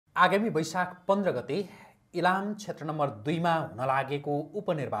आगामी वैशाख 15 गते इलाम क्षेत्र नम्बर 2 मा हुन लागेको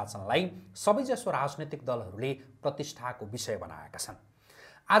उपनिर्वाचनलाई सबैजसो राजनैतिक दलहरूले प्रतिष्ठाको विषय बनाएका छन्।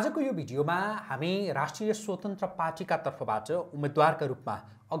 आजको यो भिडियोमा हामी राष्ट्रिय स्वतन्त्र पार्टीका तर्फबाट उम्मेदवारका रूपमा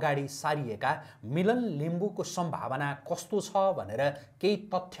अगाडि सारिएका मिलन लिम्बुको सम्भावना कस्तो छ भनेर केही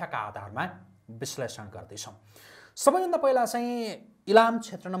तथ्यका आधारमा विश्लेषण गर्दैछौँ। सबैभन्दा पहिला चाहिँ इलाम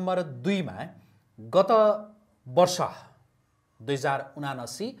क्षेत्र नम्बर 2 मा गत वर्ष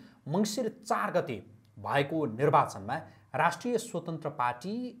 2079 मङ्सिर 4 गते भएको निर्वाचनमा राष्ट्रिय स्वतन्त्र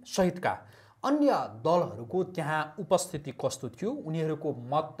पार्टी सहितका अन्य दलहरूको त्यहाँ उपस्थिति कस्तो थियो, उनीहरूको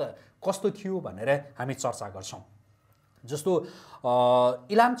मत कस्तो थियो भनेर हामी चर्चा गर्छौँ। जस्तो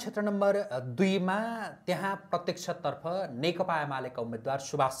इलाम क्षेत्र नम्बर 2 मा त्यहाँ प्रत्यक्षतर्फ नेकपा एमालेका उम्मेदवार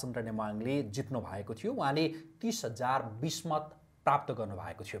सुभाष चन्द्र नेमाङले जित्नु भएको थियो। उहाँले 30,020 मत प्राप्त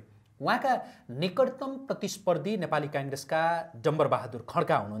गर्नुभएको थियो। उहाँका निकटतम प्रतिस्पर्धी नेपाली काङ्ग्रेसका डम्बरबहादुर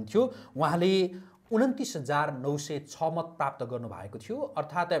खड्का हुनुहुन्थ्यो। उहाँले 29,906 मत प्राप्त गर्नुभएको थियो।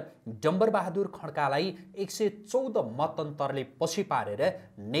 अर्थात् डम्बरबहादुर खड्कालाई 114 मत अन्तरले पछि पारेर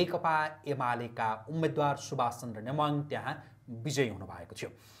नेकपा एमालेका उम्मेदवार सुभाष चन्द्र नेमाङ त्यहाँ विजयी हुनुभएको थियो।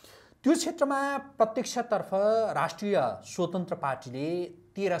 त्यो क्षेत्रमा प्रत्यक्षतर्फ राष्ट्रिय स्वतन्त्र पार्टीले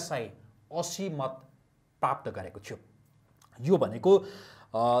 1380 मत प्राप्त गरेको थियो। यो भनेको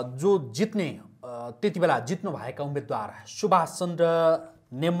जो जित्ने त्यति बेला जित्नु भएका उम्मेदवार सुभाष चन्द्र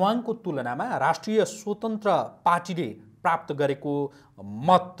नेमाङको तुलनामा राष्ट्रिय स्वतन्त्र पार्टीले प्राप्त गरेको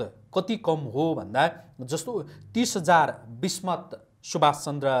मत कति कम हो भन्दा जस्तो 30,020 मत सुभाष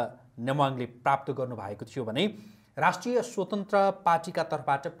चन्द्र नेमाङले प्राप्त गर्नुभएको थियो भने राष्ट्रिय स्वतन्त्र पार्टीका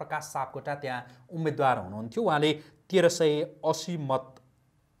तर्फबाट प्रकाश सापकोटा त्यहाँ उम्मेदवार हुनुहुन्थ्यो। उहाँले 1380 मत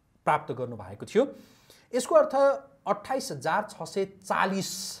प्राप्त गर्नुभएको थियो। यसको अर्थ 28,640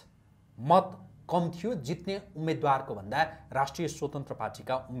 मत कम थियो जित्ने उम्मेदवारको भन्दा राष्ट्रिय स्वतन्त्र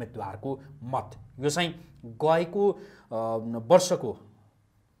पार्टीका उम्मेदवारको मत। यो चाहिँ गएको वर्षको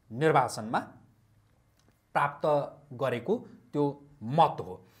निर्वाचनमा प्राप्त गरेको त्यो मत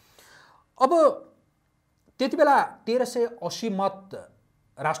हो। अब त्यति बेला 1380 मत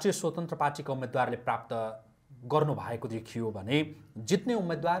राष्ट्रिय स्वतन्त्र पार्टीका उम्मेदवारले प्राप्त गर्नुभएको देखियो भने जित्ने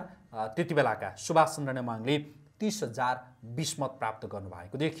उम्मेदवार त्यति बेलाका सुभाष चन्द्र नेमाङले 30,020 मत प्राप्त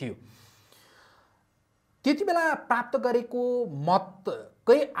गर्नुभएको देखियो। त्यति बेला प्राप्त गरेको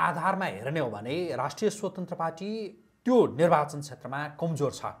मतकै आधारमा हेर्ने हो भने राष्ट्रिय स्वतन्त्र पार्टी त्यो निर्वाचन क्षेत्रमा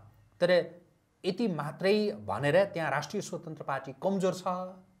कमजोर छ। तर यति मात्रै भनेर त्यहाँ राष्ट्रिय स्वतन्त्र पार्टी कमजोर छ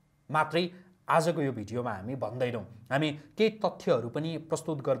मात्रै आजको यो भिडियोमा हामी भन्दैनौँ। हामी केही तथ्यहरू पनि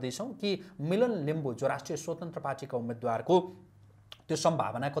प्रस्तुत गर्दैछौँ कि मिलन लिम्बू जो राष्ट्रिय स्वतन्त्र पार्टीका उम्मेदवारको त्यो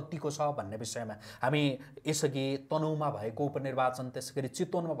सम्भावना कतिको छ भन्ने विषयमा हामी यसअघि तनहुमा भएको उपनिर्वाचन, त्यसैगरी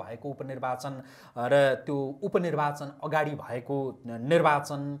चितवनमा भएको उपनिर्वाचन र त्यो उपनिर्वाचन अगाडि भएको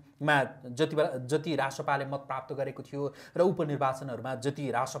निर्वाचनमा जति रासपाले मत प्राप्त गरेको थियो र उपनिर्वाचनहरूमा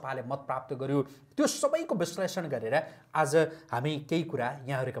जति रासपाले मत प्राप्त गर्यो त्यो सबैको विश्लेषण गरेर आज हामी केही कुरा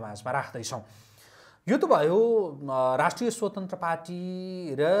यहाँहरूका माझमा राख्दैछौँ। यो त भयो राष्ट्रिय स्वतन्त्र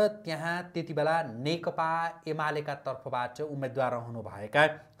पार्टी र त्यहाँ त्यति बेला नेकपा एमालेका तर्फबाट उम्मेदवार रहनुभएका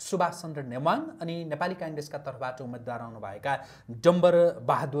सुभाष चन्द्र नेमाङ अनि नेपाली काङ्ग्रेसका तर्फबाट उम्मेदवार रहनुभएका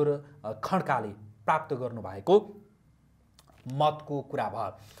डम्बरबहादुर खड्काले प्राप्त गर्नुभएको मतको कुरा भयो।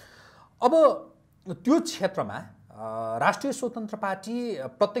 अब त्यो क्षेत्रमा राष्ट्रिय स्वतन्त्र पार्टी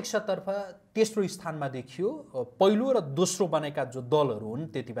प्रत्यक्षतर्फ तेस्रो स्थानमा देखियो। पहिलो र दोस्रो बनेका जो दलहरू हुन्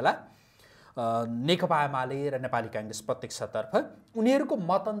त्यति बेला नेकपा एमाले र नेपाली काङ्ग्रेस प्रत्यक्षतर्फ उनीहरूको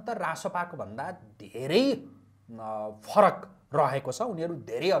मतअन्तर रासपाको भन्दा धेरै फरक रहेको छ। उनीहरू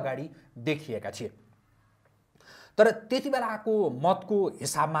धेरै अगाडि देखिएका थिए। तर त्यति बेलाको मतको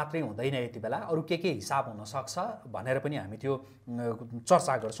हिसाब मात्रै हुँदैन, यति बेला अरू के हिसाब हुनसक्छ भनेर पनि हामी त्यो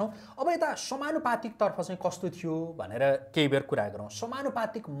चर्चा गर्छौँ। अब यता समानुपातिकतर्फ चाहिँ कस्तो थियो भनेर केही बेर कुरा गरौँ।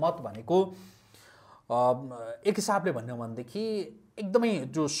 समानुपातिक मत भनेको एक हिसाबले भन्यो भनेदेखि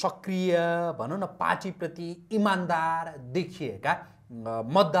एकदमै जो सक्रिय भनौँ न पार्टीप्रति इमान्दार देखिएका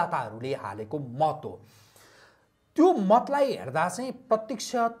मतदाताहरूले हालेको मत हो। त्यो मतलाई हेर्दा चाहिँ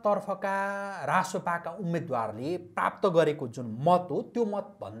प्रत्यक्षतर्फका रासपाका उम्मेदवारले प्राप्त गरेको जुन मत हो त्यो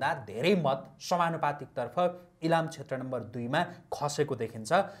मतभन्दा धेरै मत समानुपातिकतर्फ इलाम क्षेत्र नम्बर 2 मा खसेको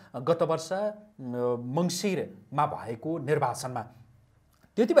देखिन्छ गत वर्ष मङ्सिरमा भएको निर्वाचनमा।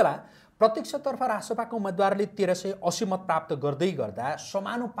 त्यति बेला प्रत्यक्षतर्फ रासपाका उम्मेदवारले 1380 मत प्राप्त गर्दै गर्दा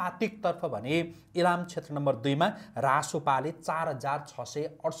समानुपातिकतर्फ भने इलाम क्षेत्र नम्बर 2 मा रासोपाले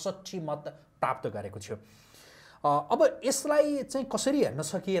 4,668 मत प्राप्त गरेको थियो। अब यसलाई चाहिँ कसरी हेर्न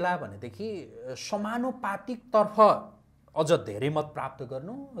सकिएला भनेदेखि समानुपातिकतर्फ अझ धेरै मत प्राप्त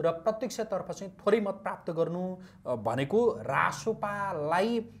गर्नु र प्रत्यक्षतर्फ चाहिँ थोरै मत प्राप्त गर्नु भनेको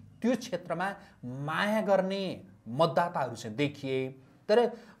रासोपालाई त्यो क्षेत्रमा माया गर्ने मतदाताहरू चाहिँ देखिए। तर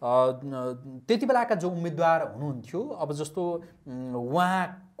त्यति बेलाका जो उम्मेदवार हुनुहुन्थ्यो, अब जस्तो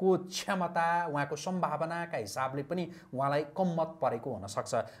उहाँको क्षमता, उहाँको सम्भावनाका हिसाबले पनि उहाँलाई कम मत परेको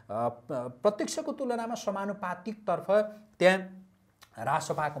हुनसक्छ। प्रत्यक्षको तुलनामा समानुपातिकतर्फ त्यहाँ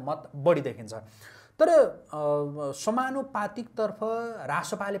रासपाको मत बढी देखिन्छ। तर समानुपातिकतर्फ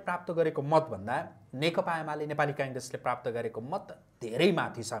रासपाले प्राप्त गरेको मतभन्दा नेकपा एमाले नेपाली काङ्ग्रेसले प्राप्त गरेको मत धेरै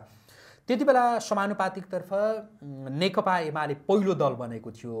माथि छ। त्यति बेला समानुपातिकतर्फ नेकपा एमाले पहिलो दल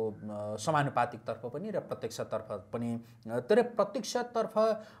बनेको थियो, समानुपातिकतर्फ पनि र प्रत्यक्षतर्फ पनि। तर प्रत्यक्षतर्फ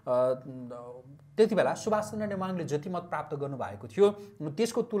त्यति बेला सुभाषचन्द्र नेवाङले जति मत प्राप्त गर्नुभएको थियो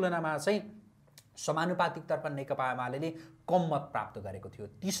त्यसको तुलनामा चाहिँ समानुपातिकतर्फ नेकपा एमाले कम मत प्राप्त गरेको थियो।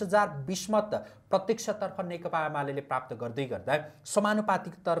 30,020 मत प्रत्यक्षतर्फ नेकपा एमाले प्राप्त गर्दै गर्दा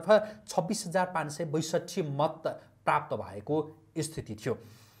समानुपातिकतर्फ 26,562 मत प्राप्त भएको स्थिति थियो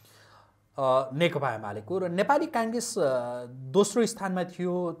नेकपा एमालेको। र नेपाली काङ्ग्रेस दोस्रो स्थानमा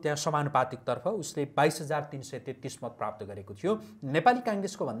थियो, त्यहाँ समानुपातिकतर्फ उसले 22,333 मत प्राप्त गरेको थियो। नेपाली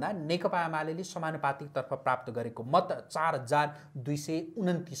काङ्ग्रेसको भन्दा नेकपा एमाले समानुपातिकतर्फ प्राप्त गरेको मत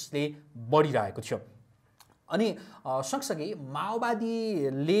 4,229ले बढिरहेको थियो। अनि सँगसँगै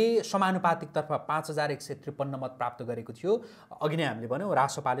माओवादीले समानुपातिकतर्फ 5,153 मत प्राप्त गरेको थियो। अघि नै हामीले भन्यौँ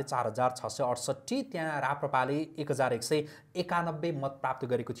रासपाले 4,668, त्यहाँ राप्रपाले 1,191 मत प्राप्त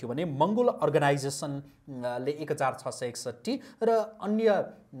गरेको थियो भने मङ्गोल अर्गनाइजेसनले 1,661 र अन्य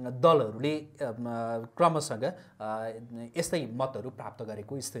दलहरूले क्रमशः यस्तै मतहरू प्राप्त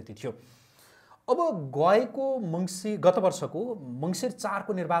गरेको स्थिति थियो। अब गत वर्षको मङ्सिर 4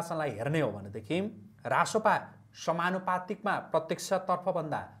 को निर्वाचनलाई हेर्ने हो भनेदेखि रासपा समानुपातिकमा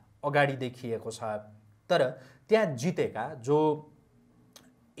प्रत्यक्षतर्फभन्दा अगाडि देखिएको छ। तर त्यहाँ जितेका जो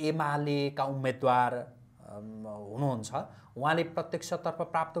एमालेका उम्मेदवार हुनुहुन्छ उहाँले प्रत्यक्षतर्फ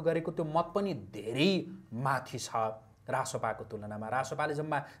प्राप्त गरेको त्यो मत पनि धेरै माथि छ रासपाको तुलनामा। रासपाले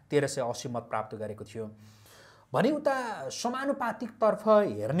जम्मा 1,380 मत प्राप्त गरेको थियो भने उता समानुपातिकतर्फ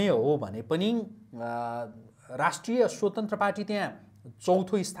हेर्ने हो भने पनि राष्ट्रिय स्वतन्त्र पार्टी त्यहाँ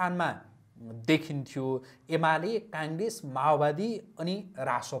चौथो स्थानमा देखिन्थ्यो। एमाले, काङ्ग्रेस, माओवादी अनि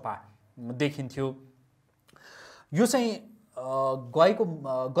रासोपा देखिन्थ्यो। यो चाहिँ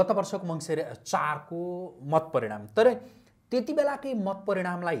गत वर्षको मङ्सिर 4 को मत परिणाम। तर त्यति बेलाकै मत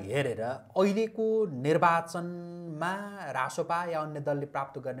परिणामलाई हेरेर अहिलेको निर्वाचनमा रासोपा या अन्य दलले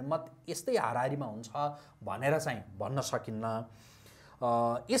प्राप्त गर्ने मत यस्तै हाराहारीमा हुन्छ भनेर चाहिँ भन्न सकिन्न।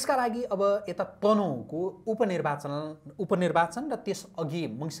 यसका लागि अब यता तनहुँको उपनिर्वाचन र त्यसअघि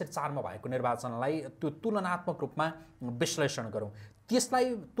मङ्सिर 4 मा भएको निर्वाचनलाई त्यो तुलनात्मक रूपमा विश्लेषण गरौँ।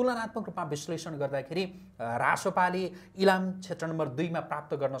 त्यसलाई तुलनात्मक रूपमा विश्लेषण गर्दाखेरि रासोपाले इलाम क्षेत्र नम्बर 2 मा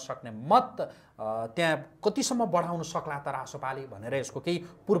प्राप्त गर्न सक्ने मत त्यहाँ कतिसम्म बढाउन सक्ला त रासोपाले भनेर यसको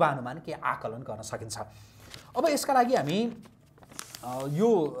केही पूर्वानुमान, केही आकलन गर्न सकिन्छ। अब यसका लागि हामी यो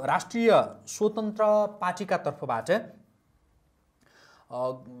राष्ट्रिय स्वतन्त्र पार्टीका तर्फबाट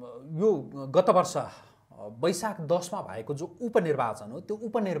यो गत वर्ष वैशाख 10 मा भएको जो उपनिर्वाचन हो त्यो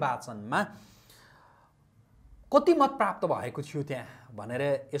उपनिर्वाचनमा कति मत प्राप्त भएको थियो त्यहाँ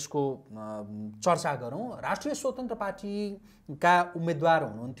भनेर यसको चर्चा गरौँ। राष्ट्रिय स्वतन्त्र पार्टीका उम्मेदवार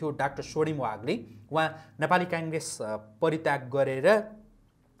हुनुहुन्थ्यो डाक्टर सोडिम वाग्ले। उहाँ नेपाली काङ्ग्रेस परित्याग गरेर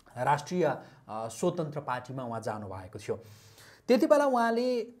राष्ट्रिय स्वतन्त्र पार्टीमा उहाँ जानुभएको थियो। त्यति बेला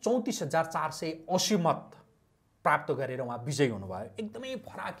उहाँले 34,480 मत प्राप्त गरेर उहाँ विजयी हुनुभयो। एकदमै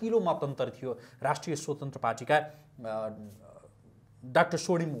फराकिलो मतन्तर थियो। राष्ट्रिय स्वतन्त्र पार्टीका डाक्टर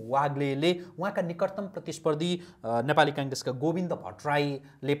सोडिम वाग्लेले उहाँका निकटतम प्रतिस्पर्धी नेपाली काङ्ग्रेसका गोविन्द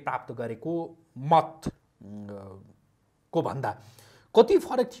भट्टराईले प्राप्त गरेको मत को भन्दा कति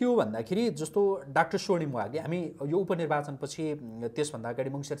फरक थियो भन्दाखेरि जस्तो डाक्टर सोडिम वाग्ले हामी यो उपनिर्वाचनपछि त्यसभन्दा अगाडि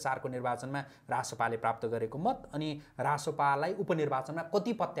मङ्सिर 4 को निर्वाचनमा रासपाले प्राप्त गरेको मत अनि रासपालाई उपनिर्वाचनमा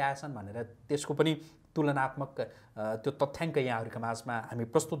कति पत्याएछन् भनेर त्यसको पनि तुलनात्मक त्यो तथ्याङ्क यहाँहरूका माझमा हामी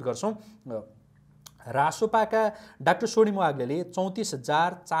प्रस्तुत गर्छौँ। रासोपाका डाक्टर सोडिम वाग्लेले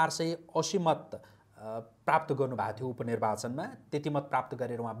 34,480 मत प्राप्त गर्नुभएको थियो उपनिर्वाचनमा। त्यति मत प्राप्त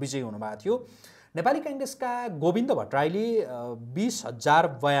गरेर उहाँ विजयी हुनुभएको थियो। नेपाली काङ्ग्रेसका गोविन्द भट्टराईले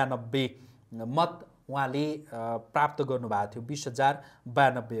 20,092 मत उहाँले प्राप्त गर्नुभएको थियो।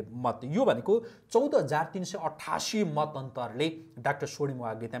 20,092 मत, यो भनेको 14,388 मत अन्तरले डाक्टर सोडिम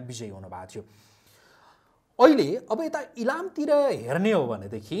वाग्ले त्यहाँ विजयी हुनुभएको थियो। अहिले अब यता इलामतिर हेर्ने हो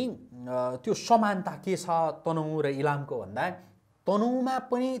भनेदेखि त्यो समानता के छ तनहुँ र इलामको भन्दा तनहुँमा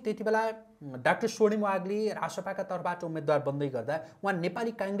पनि त्यति बेला डाक्टर सोडिम वाग्ले रासपाका तर्फबाट उम्मेदवार बन्दै गर्दा उहाँ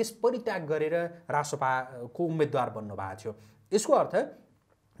नेपाली काङ्ग्रेस परित्याग गरेर रासपाको उम्मेदवार बन्नुभएको थियो। यसको अर्थ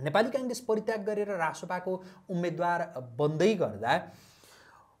नेपाली काङ्ग्रेस परित्याग गरेर रासपाको उम्मेदवार बन्दै गर्दा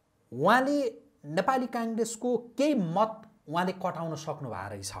उहाँले नेपाली काङ्ग्रेसको केही मत उहाँले कटाउन सक्नु भएको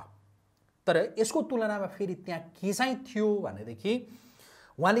रहेछ। तर यसको तुलनामा फेरि त्यहाँ के चाहिँ थियो भनेदेखि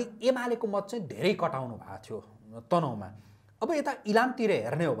उहाँले एमालेको मत चाहिँ धेरै कटाउनु भएको थियो तनहुँमा। अब यता इलामतिर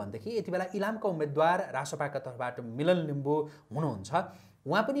हेर्ने हो भनेदेखि यति बेला इलामका उम्मेदवार रासोपाका तर्फबाट मिलन लिम्बू हुनुहुन्छ।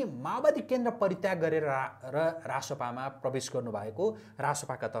 उहाँ पनि माओवादी केन्द्र परित्याग गरेर रासोपामा प्रवेश गर्नुभएको,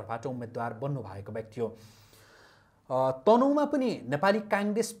 रासोपाका तर्फबाट उम्मेदवार बन्नुभएको व्यक्ति हो। तनहुँमा पनि नेपाली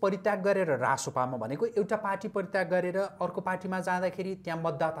काङ्ग्रेस परित्याग गरेर रासोपामा भनेको एउटा पार्टी परित्याग गरेर अर्को पार्टीमा जाँदाखेरि त्यहाँ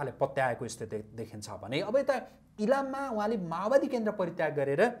मतदाताले पत्याएको स्थिति देखिन्छ भने अब यता इलाममा उहाँले माओवादी केन्द्र परित्याग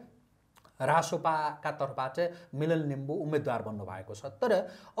गरेर रासोपाका तर्फबाट मिलन लिम्बू उम्मेदवार बन्नुभएको छ। तर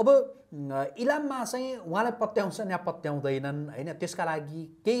अब इलाममा चाहिँ उहाँलाई पत्याउँछन् या पत्याउँदैनन् होइन, त्यसका लागि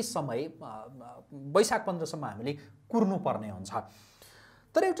केही समय वैशाख 15सम्म हामीले कुर्नुपर्ने हुन्छ।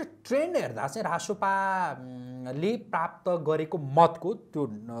 तर एउटा ट्रेन्ड हेर्दा चाहिँ रासोपाले प्राप्त गरेको मतको त्यो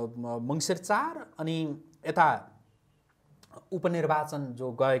मङ्सिर 4 अनि यता उपनिर्वाचन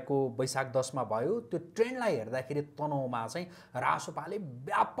जो गएको वैशाख 10मा भयो, त्यो ट्रेन्डलाई हेर्दाखेरि तनहुँमा चाहिँ रासोपाले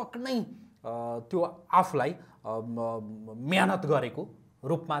व्यापक नै त्यो आफूलाई मेहनत गरेको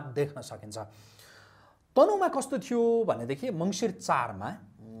रूपमा देख्न सकिन्छ। तनहुँमा कस्तो थियो भनेदेखि मङ्सिर 4मा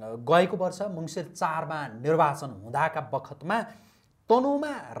गएको वर्ष मङ्सिर 4मा निर्वाचन हुँदाका बखतमा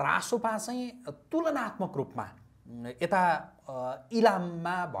तनहुँमा रासोपा चाहिँ तुलनात्मक रूपमा यता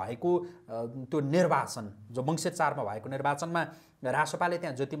इलाममा भएको त्यो निर्वाचन जो मङ्सिर 4मा भएको निर्वाचनमा रासोपाले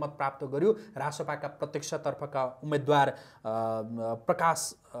त्यहाँ जति मत प्राप्त गर्यो, रासोपाका प्रत्यक्षतर्फका उम्मेदवार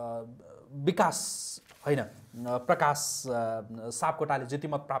प्रकाश सापकोटाले जति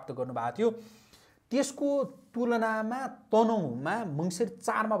मत प्राप्त गर्नुभएको थियो, त्यसको तुलनामा तनहुँमा मङ्सिर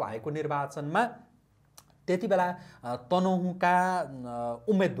 4मा भएको निर्वाचनमा त्यति बेला तनहुँका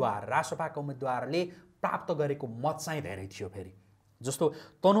उम्मेदवार रासोपाका उम्मेदवारले प्राप्त गरेको मत चाहिँ धेरै थियो। फेरि जस्तो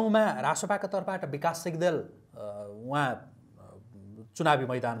तनहुँमा रासोपाका तर्फबाट विकास सिग्देल उहाँ चुनावी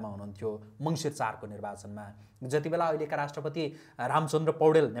मैदानमा हुनुहुन्थ्यो मङ्सिर 4को निर्वाचनमा, जति बेला अहिलेका राष्ट्रपति रामचन्द्र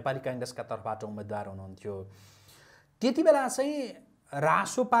पौडेल नेपाली काङ्ग्रेसका तर्फबाट उम्मेदवार हुनुहुन्थ्यो। त्यति बेला चाहिँ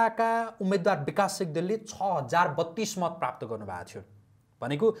रासोपाका उम्मेदवार विकास सिग्देलले 6032 मत प्राप्त गर्नुभएको थियो।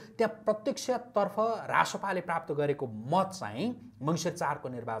 भनेको त्यहाँ प्रत्यक्षतर्फ रासोपाले प्राप्त गरेको मत चाहिँ मङ्सिर 4को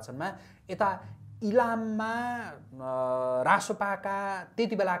निर्वाचनमा यता इलाममा रासोपाका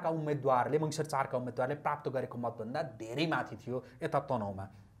त्यति बेलाका उम्मेदवारले मङ्सिर 4का उम्मेदवारले प्राप्त गरेको मतभन्दा धेरै माथि थियो। यता तनहुँमा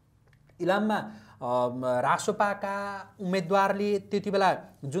इलाममा रासोपाका उम्मेदवारले त्यति बेला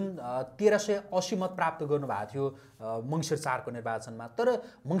जुन 1380 मत प्राप्त गर्नुभएको थियो मङ्सिर 4को निर्वाचनमा, तर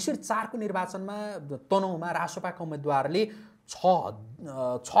मङ्सिर 4को निर्वाचनमा तनहुँमा रासोपाका उम्मेदवारले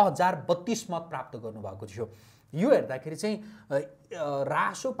 6032 मत प्राप्त गर्नुभएको थियो। यो हेर्दाखेरि चाहिँ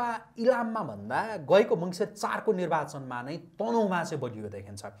रासोपा इलाममा भन्दा गएको मङ्सिर 4को निर्वाचनमा नै तनहुँमा चाहिँ बलियो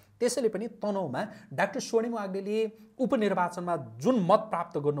देखिन्छ। त्यसैले पनि तनहुँमा डाक्टर स्वर्णिम वाग्लेले उपनिर्वाचनमा जुन मत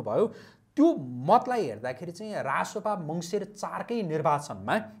प्राप्त गर्नुभयो त्यो मतलाई हेर्दाखेरि चाहिँ रासोपा मङ्सिर 4कै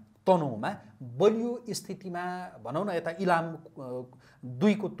निर्वाचनमा तनहुँमा बलियो स्थितिमा भनौँ न, यता इलाम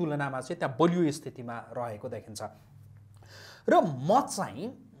 2को तुलनामा चाहिँ त्यहाँ बलियो स्थितिमा रहेको देखिन्छ। र मत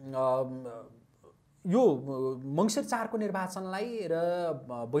चाहिँ यो मङ्सिर 4को निर्वाचनलाई र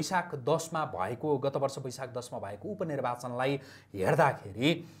वैशाख 10मा भएको गत वर्ष वैशाख 10मा भएको उपनिर्वाचनलाई हेर्दाखेरि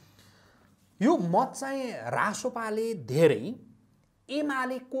यो मत चाहिँ रासोपाले धेरै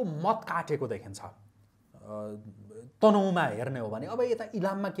एमालेको मत काटेको देखिन्छ। तनहुँमा हेर्ने हो भने अब यता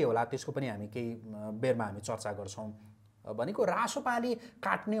इलाममा के होला त्यसको पनि हामी केही बेरमा हामी चर्चा गर्छौँ। भनेको रासोपाले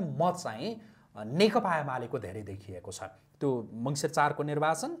काट्ने मत चाहिँ नेकपा एमालेको धेरै देखिएको छ। त्यो मङ्सिर 4को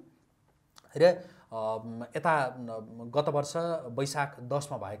निर्वाचन र यता गत वर्ष वैशाख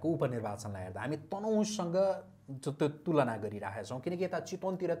 10मा भएको उपनिर्वाचनलाई हेर्दा हामी तनहुँसँग त्यो तुलना गरिरहेका छौँ। किनकि यता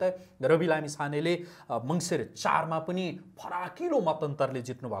चितवनतिर त रवि लामिछानेले मङ्सिर 4मा पनि फराकिलो मतअन्तरले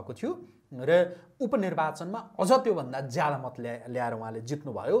जित्नु भएको थियो र उपनिर्वाचनमा अझ त्योभन्दा ज्यादा मत ल्याएर उहाँले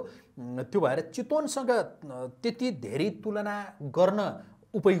जित्नुभयो। त्यो भएर चितवनसँग त्यति धेरै तुलना गर्न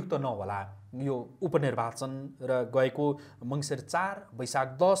उपयुक्त नहोला यो उपनिर्वाचन र गएको मङ्सिर 4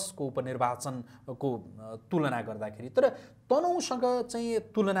 वैशाख 10को उपनिर्वाचनको तुलना गर्दाखेरि। तर तनहुँसँग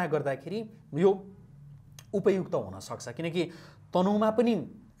चाहिँ तुलना गर्दाखेरि यो उपयुक्त हुन सक्छ। किनकि तनहुँमा पनि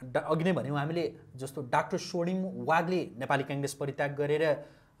अघि नै भन्यौँ हामीले, जस्तो डाक्टर स्वर्णिम वाग्ले नेपाली काङ्ग्रेस परित्याग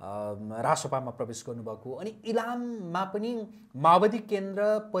गरेर रासोपामा प्रवेश गर्नुभएको, अनि इलाममा पनि माओवादी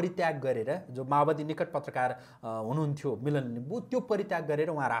केन्द्र परित्याग गरेर जो माओवादी निकट पत्रकार हुनुहुन्थ्यो मिलन लिम्बू, त्यो परित्याग गरेर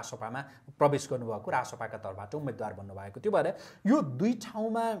उहाँ रासोपामा प्रवेश गर्नुभएको, रासोपाका तर्फबाट उम्मेदवार बन्नुभएको। त्यो भएर यो दुई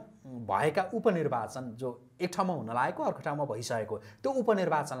ठाउँमा भएका उपनिर्वाचन जो एक ठाउँमा हुन लागेको अर्को ठाउँमा भइसकेको, त्यो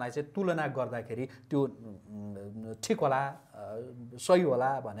उपनिर्वाचनलाई चाहिँ तुलना गर्दाखेरि त्यो ठिक होला सही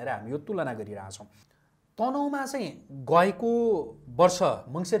होला भनेर हामी यो तुलना गरिरहेछौँ। तनहुँमा चाहिँ गएको वर्ष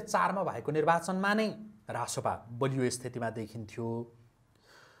मङ्सिर 4 मा भएको निर्वाचनमा नै रासोपा बलियो स्थितिमा देखिन्थ्यो।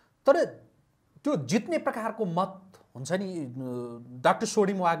 तर त्यो जित्ने प्रकारको मत हुन्छ नि, डाक्टर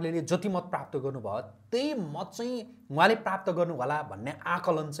सोडिम वाग्लेले जति मत प्राप्त गर्नुभयो त्यही मत चाहिँ उहाँले प्राप्त गर्नु होला भन्ने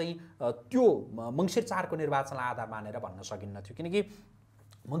आकलन चाहिँ त्यो मङ्सिर 4 को निर्वाचनलाई आधार मानेर भन्न सकिन्न थियो। किनकि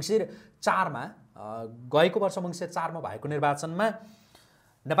मङ्सिर 4 मा गएको वर्ष मङ्सिर 4 मा भएको निर्वाचनमा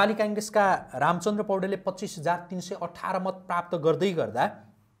नेपाली काङ्ग्रेसका रामचन्द्र पौडेलले 25,318 मत प्राप्त गर्दै गर्दा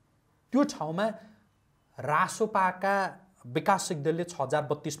त्यो ठाउँमा रासोपाका विकास सिग्देलले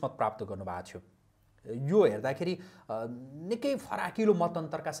 6,032 मत प्राप्त गर्नुभएको थियो। यो हेर्दाखेरि निकै फराकिलो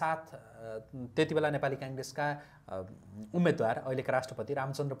मतअन्तरका साथ त्यति बेला नेपाली काङ्ग्रेसका उम्मेदवार अहिलेका राष्ट्रपति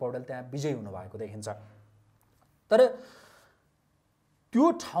रामचन्द्र पौडेल त्यहाँ विजयी हुनुभएको देखिन्छ। तर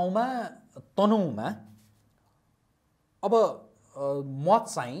त्यो ठाउँमा तनहुँमा अब मत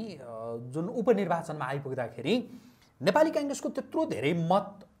चाहिँ जुन उपनिर्वाचनमा आइपुग्दाखेरि नेपाली काङ्ग्रेसको त्यत्रो धेरै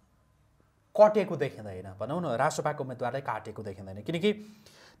मत कटेको देखिँदैन, भनौँ न रासोपाको उम्मेदवारलाई काटेको देखिँदैन। किनकि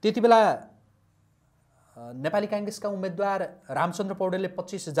त्यति बेला नेपाली काङ्ग्रेसका उम्मेदवार रामचन्द्र पौडेलले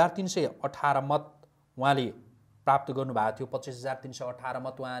 25,318 मत उहाँले प्राप्त गर्नुभएको थियो। 25,318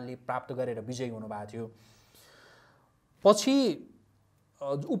 मत उहाँले प्राप्त गरेर विजयी हुनुभएको थियो। पछि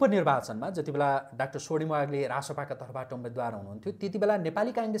उपनिर्वाचनमा जति बेला डाक्टर सोडिम वाग्ले रासोपाका तर्फबाट उम्मेदवार हुनुहुन्थ्यो त्यति बेला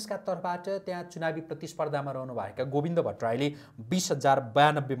नेपाली काङ्ग्रेसका तर्फबाट त्यहाँ चुनावी प्रतिस्पर्धामा रहनुभएका गोविन्द भट्टराईले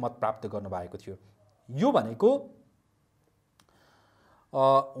 20,092 मत प्राप्त गर्नुभएको थियो। यो भनेको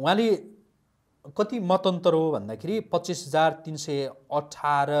उहाँले कति मतअन्तर हो भन्दाखेरि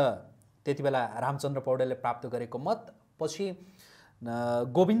 25,318 त्यति बेला रामचन्द्र पौडेलले प्राप्त गरेको मत, पछि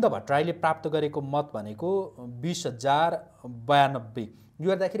गोविन्द भट्टराईले प्राप्त गरेको मत भनेको 20,092। यो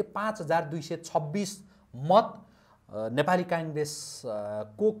हेर्दाखेरि 5,226 मत नेपाली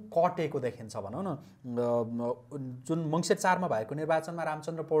काङ्ग्रेसको कटेको देखिन्छ भनौँ न। जुन मङ्सिर 4 मा भएको निर्वाचनमा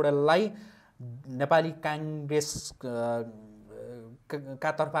रामचन्द्र पौडेललाई नेपाली काङ्ग्रेस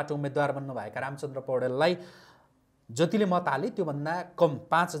का तर्फबाट उम्मेदवार बन्नुभएका रामचन्द्र पौडेललाई जतिले मत हाले त्योभन्दा कम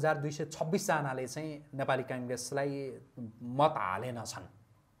 5,226 जनाले चाहिँ नेपाली काङ्ग्रेसलाई मत हालेनछन्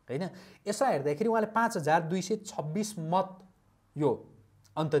हैन। यसलाई हेर्दाखेरि उहाँले 5,226 मत यो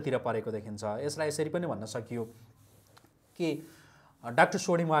अन्ततिर परेको देखिन्छ। यसलाई यसरी पनि भन्न सकियो कि डाक्टर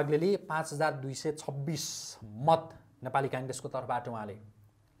सोडिम वाग्लेले 5,226 मत नेपाली काङ्ग्रेसको तर्फबाट उहाँले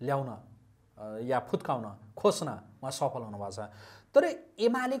ल्याउन या फुत्काउन खोज्न उहाँ सफल हुनुभएको छ। तर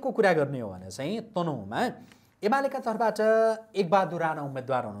एमालेको कुरा गर्ने हो भने चाहिँ तनहुँमा एमालेका तर्फबाट एकबहादुर राणा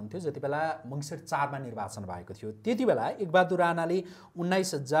उम्मेदवार हुनुहुन्थ्यो जति बेला मङ्सिर 4 मा निर्वाचन भएको थियो। त्यति बेला एकबहादुर राणाले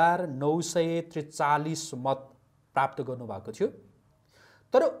 19,943 मत प्राप्त गर्नुभएको थियो।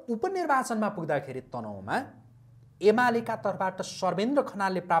 तर उपनिर्वाचनमा पुग्दाखेरि तनहुँमा एमालेका तर्फबाट सर्वेन्द्र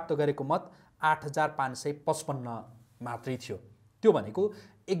खनालले प्राप्त गरेको मत 8,555 मात्रै थियो। त्यो भनेको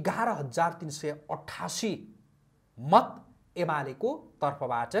 11,388 मत एमालेको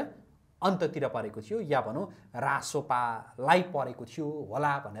तर्फबाट अन्ततिर परेको थियो, या भनौँ रासोपालाई परेको थियो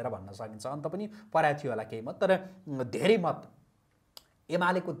होला भनेर भन्न सकिन्छ। अन्त पनि परेको थियो होला केही मत, तर धेरै मत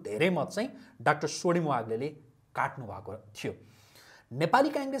एमालेको धेरै मत चाहिँ डाक्टर सोडिम वाग्लेले काट्नु भएको थियो। नेपाली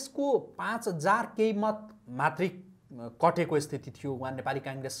काङ्ग्रेसको 5,000 केही मत मात्रै कटेको स्थिति थियो। उहाँ नेपाली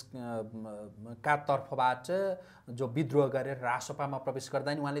काङ्ग्रेस का तर्फबाट जो विद्रोह गरेर रासोपामा प्रवेश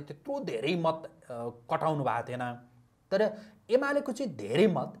गर्दा नि उहाँले त्यत्रो धेरै मत कटाउनु भएको थिएन। तर एमालेको चाहिँ धेरै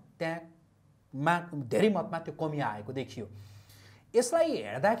मत धेरै मतमा त्यो कमी आएको देखियो। यसलाई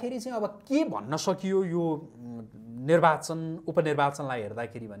हेर्दाखेरि चाहिँ अब के भन्न सकियो यो उपनिर्वाचनलाई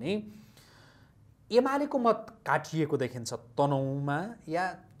हेर्दाखेरि भने एमालेको मत काटिएको देखिन्छ तनहुँमा या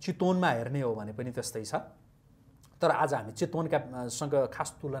चितवनमा हेर्ने हो भने पनि त्यस्तै छ। तर आज हामी चितवनकासँग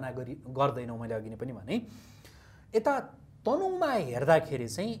खास तुलना गर्दैनौँ। मैले अघि नै पनि भने यता तनहुँमा हेर्दाखेरि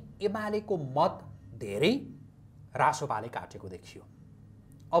चाहिँ एमालेको मत धेरै रासोपाले काटेको देखियो।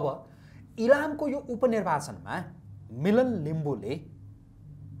 अब इलामको यो उपनिर्वाचनमा मिलन लिम्बूले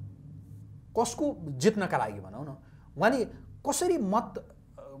कसको जित्नका लागि भनौँ न उहाँले कसरी मत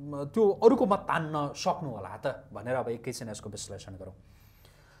त्यो अरूको मत तान्न सक्नु होला त भनेर अब एकैछिन यसको विश्लेषण गरौँ।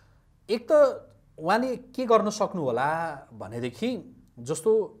 एक त उहाँले के गर्न सक्नु होला भनेदेखि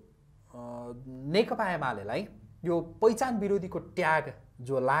जस्तो नेकपा एमालेलाई यो पहिचान विरोधीको ट्याग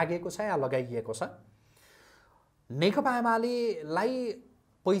जो लागेको छ या लगाइएको छ, नेकपा एमालेलाई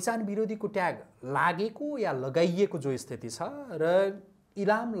पहिचान विरोधीको ट्याग लागेको या लगाइएको जो स्थिति छ र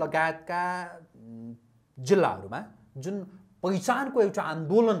इलाम लगायतका जिल्लाहरूमा जुन पहिचानको एउटा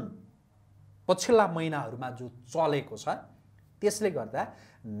आन्दोलन पछिल्ला महिनाहरूमा जो चलेको छ त्यसले गर्दा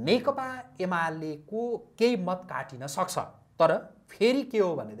नेकपा एमालेको केही मत काटिन सक्छ। तर फेरि के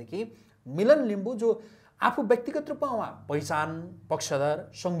हो भनेदेखि मिलन लिम्बू जो आफू व्यक्तिगत रूपमा उहाँ पहिचान पक्षधर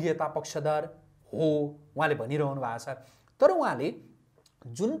सङ्घीयता पक्षधर हो उहाँले भनिरहनु भएको छ, तर उहाँले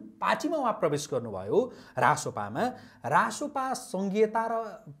जुन पार्टीमा उहाँ प्रवेश गर्नुभयो रासोपामा, रासोपा सङ्घीयता र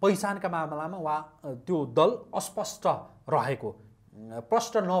पहिचानका मामलामा उहाँ त्यो दल अस्पष्ट रहेको,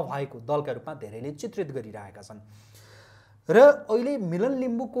 प्रष्ट नभएको दलका रूपमा धेरैले चित्रित गरिरहेका छन्। र अहिले मिलन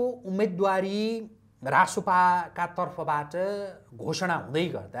लिम्बूको उम्मेदवारी रासोपाका तर्फबाट घोषणा हुँदै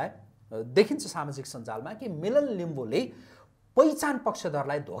गर्दा देखिन्छ सामाजिक सञ्जालमा कि मिलन लिम्बूले पहिचान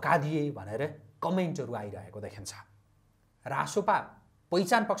पक्षधरलाई धोका दिए भनेर कमेन्टहरू आइरहेको देखिन्छ। रासोपा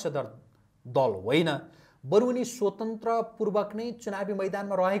पहिचान पक्षधर दल होइन, बरु उनी स्वतन्त्रपूर्वक नै चुनावी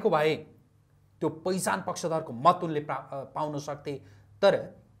मैदानमा रहेको भए त्यो पहिचान पक्षधरको मत उनले पाउन सक्थे। तर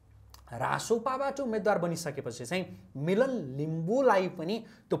रासोपाबाट उम्मेदवार बनिसकेपछि चाहिँ मिलन लिम्बूलाई पनि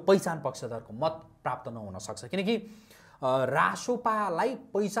त्यो पहिचान पक्षधरको मत प्राप्त नहुन सक्छ, किनकि रासोपालाई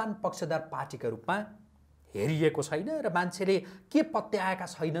पहिचान पक्षधर पार्टीका रूपमा हेरिएको छैन र मान्छेले के पत्याएका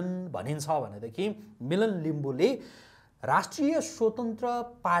छैनन् भनिन्छ भनेदेखि मिलन लिम्बूले राष्ट्रिय स्वतन्त्र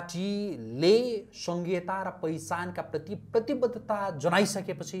पार्टीले सङ्घीयता र पहिचानका प्रति प्रतिबद्धता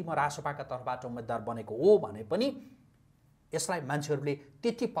जनाइसकेपछि म रासोपाका तर्फबाट उम्मेदवार बनेको हो भने पनि यसलाई मान्छेहरूले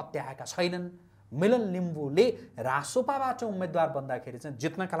त्यति पत्याएका छैनन्। मिलन लिम्बूले रासोपाबाट उम्मेदवार बन्दाखेरि चाहिँ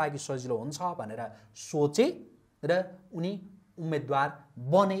जित्नका लागि सजिलो हुन्छ भनेर सोचे र उनी उम्मेदवार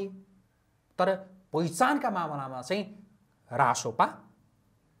बने, तर पहिचानका मामलामा चाहिँ रासोपा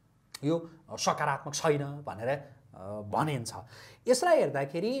यो सकारात्मक छैन भनेर भनिन्छ। यसलाई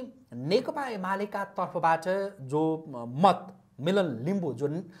हेर्दाखेरि नेकपा एमालेका तर्फबाट जो मत मिलन लिम्बू जो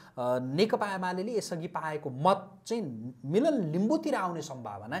नेकपा एमालेले यसअघि पाएको मत चाहिँ मिलन लिम्बूतिर आउने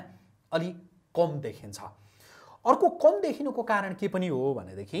सम्भावना अलि कम देखिन्छ। अर्को कम देखिनुको कारण के पनि हो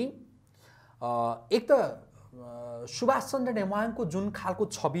भनेदेखि एक त सुभाष चन्द्र नेवाङको जुन खालको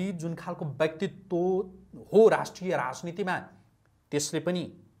छवि जुन खालको व्यक्तित्व हो राष्ट्रिय राजनीतिमा त्यसले पनि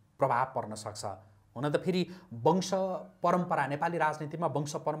प्रभाव पर्न सक्छ। हुन त फेरि वंश परम्परा नेपाली राजनीतिमा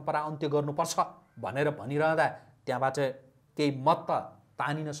वंश परम्परा अन्त्य गर्नुपर्छ भनेर भनिरहँदा त्यहाँबाट केही मत त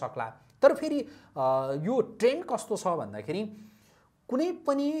तानिन सक्ला, तर फेरि यो ट्रेन्ड कस्तो छ भन्दाखेरि कुनै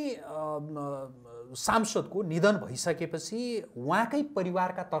पनि सांसदको निधन भइसकेपछि उहाँकै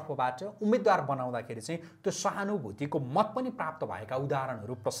परिवारका तर्फबाट उम्मेदवार बनाउँदाखेरि चाहिँ त्यो सहानुभूतिको मत पनि प्राप्त भएका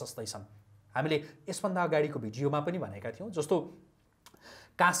उदाहरणहरू प्रशस्तै छन्। हामीले यसभन्दा अगाडिको भिडियोमा पनि भनेका थियौँ, जस्तो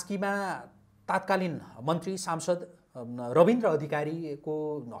कास्कीमा तत्कालीन मन्त्री सांसद रविन्द्र अधिकारीको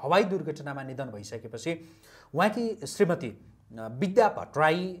हवाई दुर्घटनामा निधन भइसकेपछि उहाँकी श्रीमती विद्या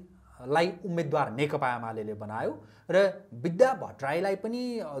भट्टराईलाई उम्मेदवार नेकपा एमाले बनायो र विद्या भट्टराईलाई पनि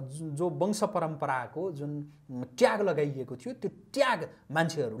जो वंश परम्पराको जुन ट्याग लगाइएको थियो त्यो ट्याग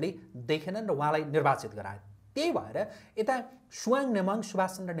मान्छेहरूले देखेनन् र उहाँलाई निर्वाचित गराए। त्यही भएर यता सुवाङ नेमाङ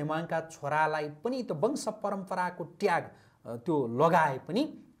सुभाष चन्द्र नेमाङका छोरालाई पनि त्यो वंश परम्पराको ट्याग त्यो लगाए पनि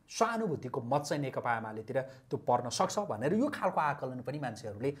सहानुभूतिको मत चाहिँ नेकपा एमालेतिर त्यो पर्न सक्छ भनेर यो खालको आकलन पनि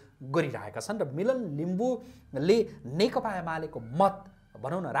मान्छेहरूले गरिरहेका छन्। र मिलन लिम्बूले नेकपा एमालेको मत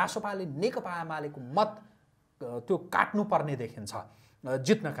भनौँ न रासोपाले नेकपा एमालेको मत त्यो काट्नुपर्ने देखिन्छ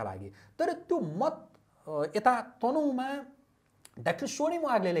जित्नका लागि, तर त्यो मत यता तनहुँमा डाक्टर स्वर्णिम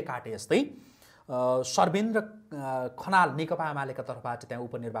वाग्लेले काटे जस्तै सर्वेन्द्र खनाल नेकपा एमालेका तर्फबाट त्यहाँ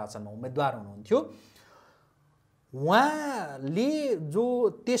उपनिर्वाचनमा उम्मेदवार हुनुहुन्थ्यो, उहाँले जो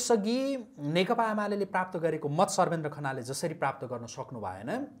त्यसअघि नेकपा एमाले प्राप्त गरेको मत सर्वेन्द्र खनालले जसरी प्राप्त गर्न सक्नु भएन,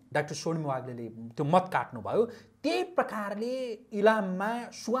 डाक्टर स्वर्णिम वाग्लेले त्यो मत काट्नुभयो, त्यही प्रकारले इलाममा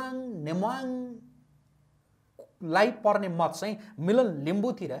सुवाङ नेमाङलाई पर्ने मत चाहिँ मिलन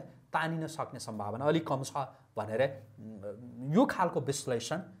लिम्बूतिर तानिन सक्ने सम्भावना अलिक कम छ भनेर यो खालको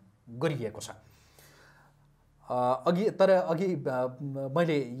विश्लेषण गरिएको छ। अघि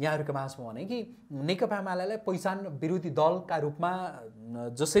मैले यहाँहरुको माझमा भने कि नेकपा एमालेलाई पहिचान विरोधी दलका रूपमा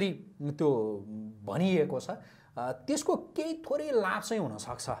जसरी त्यो भनिएको छ त्यसको केही थोरै लाभ चाहिँ हुन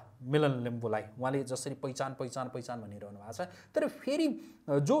सक्छ मिलन लिम्बूलाई, उहाँले जसरी पहिचान भनिरहनु भएको छ, तर फेरि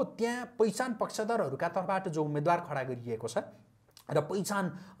जो त्यहाँ पहिचान पक्षधरहरूका तर्फबाट जो उम्मेदवार खडा गरिएको छ र पहिचान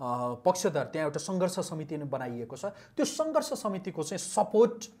पक्षधर त्यहाँ एउटा सङ्घर्ष समिति बनाइएको छ, त्यो सङ्घर्ष समितिको चाहिँ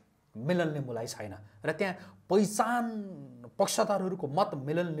सपोर्ट मिलन लिम्बूलाई छैन र त्यहाँ पहिचान पक्षधरहरूको मत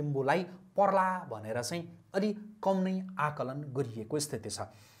मिलन लिम्बूलाई पर्ला भनेर चाहिँ अलि कम नै आकलन गरिएको स्थिति छ।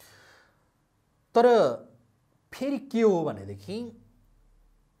 तर फेरि के हो भनेदेखि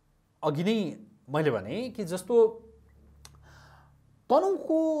अघि नै मैले भने कि जस्तो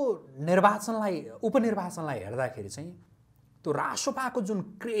तनहुँको उपनिर्वाचनलाई हेर्दाखेरि चाहिँ त्यो रासोपाको जुन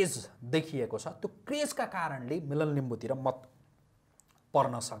क्रेज देखिएको छ त्यो क्रेजका कारणले मिलन लिम्बूतिर मत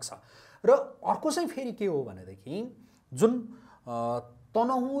पर्न सक्छ। र अर्को चाहिँ फेरि के हो भनेदेखि जुन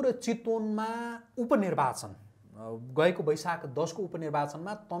तनहुँ र चितवनमा उपनिर्वाचन गएको वैशाख 10 को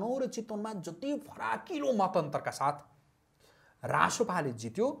उपनिर्वाचनमा तनहुँ र चितवनमा जति फराकिलो मतअन्तरका साथ रासोपाले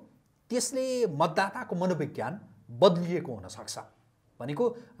जित्यो त्यसले मतदाताको मनोविज्ञान बदलिएको हुन सक्छ भनेको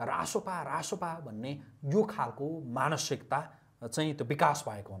रासोपा भन्ने यो खालको मानसिकता चाहिँ त्यो विकास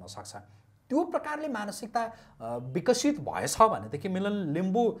भएको हुन सक्छ त्यो प्रकारले मानसिकता विकसित भएछ भनेदेखि मिलन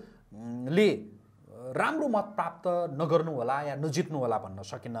लिम्बूले राम्रो मत प्राप्त नगर्नु होला या नजित्नु होला भन्न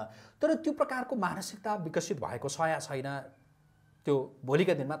सकिन्न तर त्यो प्रकारको मानसिकता विकसित भएको छ या छैन त्यो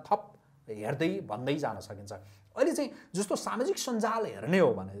भोलिका दिनमा थप हेर्दै भन्दै जान सकिन्छ अहिले चाहिँ जस्तो सामाजिक सञ्जाल हेर्ने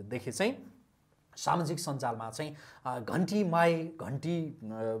हो भनेदेखि चाहिँ सामाजिक सञ्जालमा चाहिँ घन्टीमय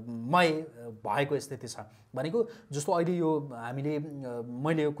भएको स्थिति छ भनेको जस्तो अहिले यो हामीले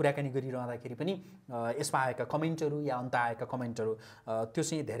मैले यो कुराकानी गरिरहँदाखेरि पनि यसमा आएका कमेन्टहरू या अन्त आएका कमेन्टहरू त्यो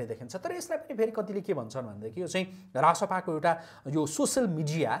चाहिँ धेरै देखिन्छ तर यसलाई पनि फेरि कतिले के भन्छन् भनेदेखि यो चाहिँ रासोपाको एउटा यो सोसियल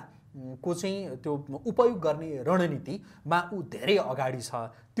मिडिया को चाहिँ त्यो उपयोग गर्ने रणनीतिमा ऊ धेरै अगाडि छ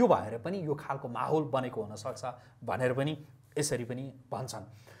त्यो भएर पनि यो खालको माहौल बनेको हुन सक्छ भनेर पनि यसरी पनि भन्छन्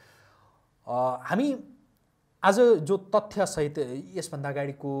हामी आज जो तथ्यसहित यसभन्दा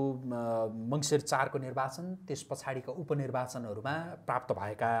अगाडिको मङ्सिर 4 को निर्वाचन त्यस पछाडिका उपनिर्वाचनहरूमा प्राप्त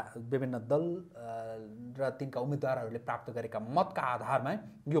भएका विभिन्न दल र तिनका उम्मेदवारहरूले प्राप्त गरेका मतका आधारमा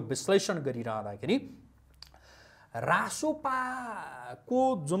यो विश्लेषण गरिरहँदाखेरि रासोपाको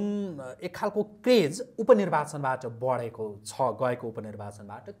जुन एक खालको क्रेज उपनिर्वाचनबाट बढेको छ गएको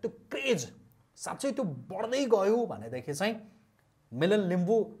उपनिर्वाचनबाट त्यो क्रेज साँच्चै त्यो बढ्दै गयो भनेदेखि चाहिँ मिलन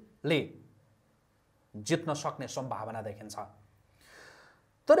लिम्बूले जित्न सक्ने सम्भावना देखिन्छ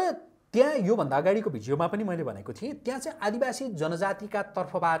तर त्यहाँ योभन्दा अगाडिको भिडियोमा पनि मैले भनेको थिएँ त्यहाँ चाहिँ आदिवासी जनजातिका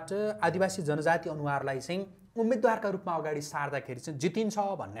तर्फबाट आदिवासी जनजाति अनुहारलाई चाहिँ उम्मेदवारका रूपमा अगाडि सार्दाखेरि चाहिँ जितिन्छ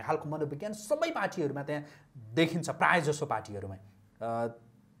भन्ने खालको मनोविज्ञान सबै पार्टीहरूमा त्यहाँ देखिन्छ प्राय जसो पार्टीहरूमा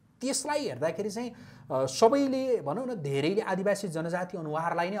त्यसलाई हेर्दाखेरि चाहिँ सबैले भनौँ न धेरैले आदिवासी जनजाति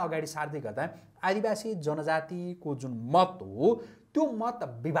अनुहारलाई नै अगाडि सार्दै गर्दा आदिवासी जनजातिको जुन मत हो त्यो मत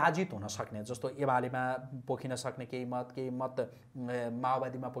विभाजित हुन सक्ने जस्तो एमालेमा पोखिन सक्ने केही मत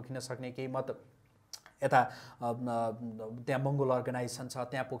माओवादीमा पोखिन सक्ने केही मत यता त्यहाँ मङ्गोल अर्गनाइजेसन छ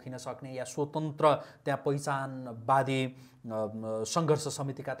त्यहाँ पोखिन सक्ने या स्वतन्त्र त्यहाँ पहिचानवादी सङ्घर्ष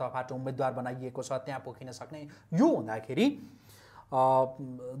समितिका तर्फबाट उम्मेदवार बनाइएको छ त्यहाँ पोखिन सक्ने यो हुँदाखेरि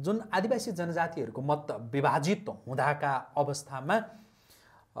जुन आदिवासी जनजातिहरूको मत विभाजित हुँदाका अवस्थामा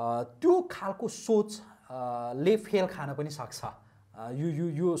त्यो खालको सोचले फेल खान पनि सक्छ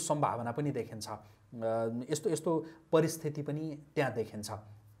यो सम्भावना पनि देखिन्छ यस्तो परिस्थिति पनि त्यहाँ देखिन्छ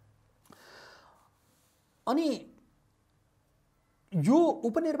अनि यो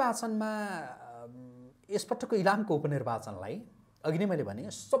उपनिर्वाचनमा यसपटकको इलामको उपनिर्वाचनलाई अघि नै मैले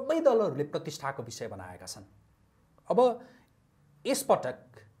भने सबै दलहरूले प्रतिष्ठाको विषय बनाएका छन् अब यसपटक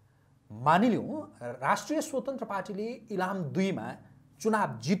मानिलिउँ राष्ट्रिय स्वतन्त्र पार्टीले इलाम 2 मा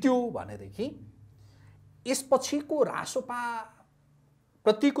चुनाव जित्यो भनेदेखि यसपछिको रासोपा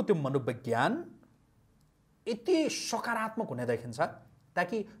प्रतिको त्यो मनोविज्ञान यति सकारात्मक हुने देखिन्छ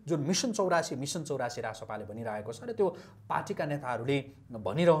ताकि जुन मिसन 84 रासोपाले भनिरहेको छ र त्यो पार्टीका नेताहरूले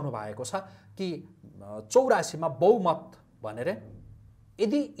भनिरहनु भएको छ कि 84 मा बहुमत भनेर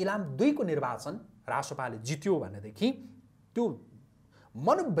यदि इलाम 2 को निर्वाचन रासोपाले जित्यो भनेदेखि त्यो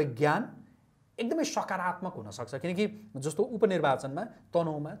मनोविज्ञान एकदमै सकारात्मक हुन सक्छ किनकि जस्तो उपनिर्वाचनमा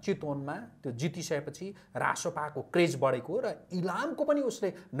तनहुँमा चितवनमा त्यो जितिसकेपछि रासोपाको क्रेज बढेको र इलामको पनि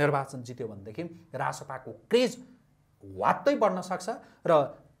उसले निर्वाचन जित्यो भनेदेखि रासोपाको क्रेज वात्तै बढ्न सक्छ र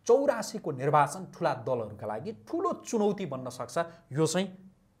 84 को निर्वाचन ठुला दलहरूका लागि ठुलो चुनौती बन्न सक्छ यो चाहिँ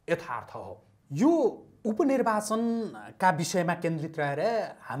यथार्थ हो यो उपनिर्वाचनका विषयमा केन्द्रित रहेर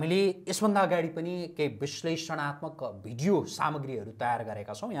हामीले यसभन्दा अगाडि पनि केही विश्लेषणात्मक भिडियो सामग्रीहरू तयार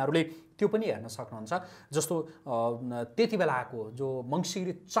गरेका छौँ यहाँहरूले त्यो पनि हेर्न सक्नुहुन्छ जस्तो त्यति बेलाको जो मङ्सिर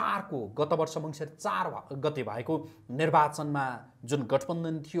 4 को गत वर्ष मङ्सिर 4 गते भएको निर्वाचनमा जुन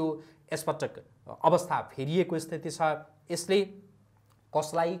गठबन्धन थियो यसपटक अवस्था फेरिएको स्थिति छ यसले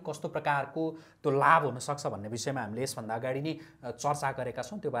कसलाई कस्तो प्रकारको त्यो लाभ हुन सक्छ भन्ने विषयमा हामीले यसभन्दा अगाडि नै चर्चा गरेका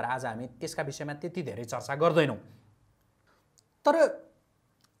छौँ त्यो भएर आज हामी त्यसका विषयमा त्यति धेरै चर्चा गर्दैनौँ तर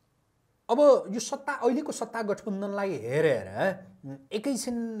अब यो अहिलेको सत्ता गठबन्धनलाई हेरेर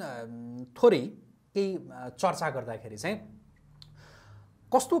एकैछिन थोरै केही चर्चा गर्दाखेरि चाहिँ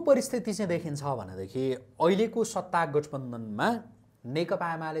कस्तो परिस्थिति चाहिँ देखिन्छ भनेदेखि अहिलेको सत्ता गठबन्धनमा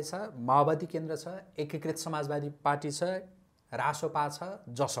नेकपा एमाले छ माओवादी केन्द्र छ एकीकृत समाजवादी पार्टी छ रासोपा छ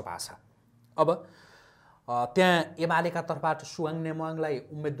जसपा छ अब त्यहाँ एमालेका तर्फबाट सुवाङ नेमुवाङलाई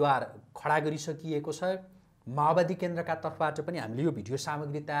उम्मेदवार खडा गरिसकिएको छ माओवादी केन्द्रका तर्फबाट पनि हामीले यो भिडियो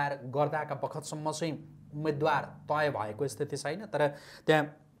सामग्री तयार गर्दाका बखतसम्म चाहिँ उम्मेदवार तय भएको स्थिति छैन। तर त्यहाँ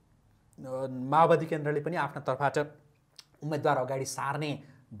माओवादी केन्द्रले पनि आफ्नो तर्फबाट उम्मेदवार अगाडि सार्ने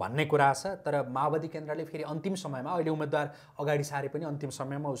भन्ने कुरा छ। तर माओवादी केन्द्रले फेरि अन्तिम समयमा अहिले उम्मेदवार अगाडि सारे पनि अन्तिम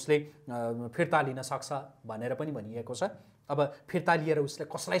समयमा उसले फिर्ता लिन सक्छ भनेर पनि भनिएको छ। अब फिर्ता लिएर उसले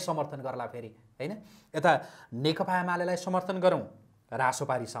कसलाई समर्थन गर्ला फेरि, हैन? यता नेकपा एमालेलाई समर्थन गरौँ,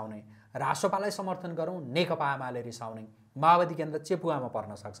 रासोपा रिसाउने, रासोपालाई समर्थन गरौँ, नेकपा एमाले रिसाउने, माओवादी केन्द्र चेपुवामा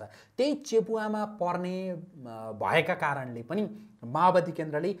पर्न सक्छ। त्यही चेपुवामा पर्ने भएका कारणले पनि माओवादी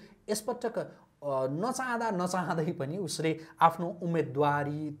केन्द्रले यसपटक नचाहँदै पनि उसले आफ्नो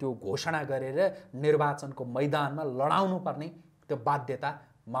उम्मेदवारी त्यो घोषणा गरेर निर्वाचनको मैदानमा लडाउनु पर्ने त्यो बाध्यता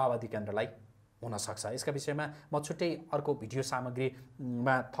माओवादी केन्द्रलाई हुन सक्छ। यसका विषयमा म छुट्टै अर्को भिडियो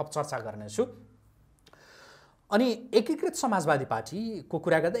सामग्रीमा थप चर्चा गर्नेछु। अनि एकीकृत समाजवादी पार्टीको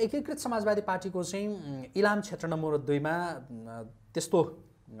कुरा गर्दा एकीकृत समाजवादी पार्टीको चाहिँ इलाम क्षेत्र नम्बर 2 मा त्यस्तो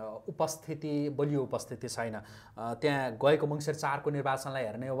उपस्थिति, बलियो उपस्थिति छैन। त्यहाँ गएको मङ्सिर 4 को निर्वाचनलाई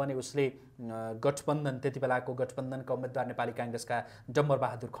हेर्ने हो भने उसले गठबन्धन, त्यति बेलाको गठबन्धनका उम्मेदवार नेपाली काङ्ग्रेसका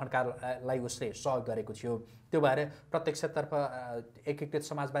डम्बरबहादुर खड्कालाई उसले सहयोग गरेको थियो। त्यो भएर प्रत्यक्षतर्फ एकीकृत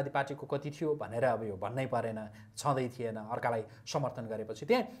समाजवादी पार्टीको कति थियो भनेर अब यो भन्नै परेन, छँदै थिएन। अर्कालाई समर्थन गरेपछि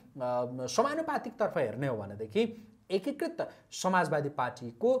त्यहाँ समानुपातिकतर्फ हेर्ने हो भनेदेखि एकीकृत समाजवादी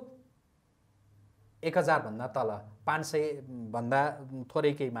पार्टीको 1000 भन्दा तल, 500 भन्दा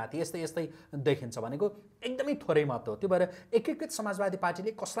थोरै केही माथि यस्तै देखिन्छ भनेको एकदमै थोरै मत हो। त्यो भएर एकीकृत समाजवादी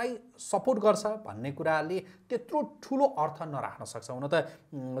पार्टीले कसलाई सपोर्ट गर्छ भन्ने कुराले त्यत्रो ठुलो अर्थ नराख्न सक्छ। हुन त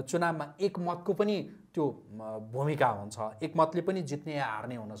चुनावमा एक मतको पनि त्यो भूमिका हुन्छ, एक मतले पनि जित्ने या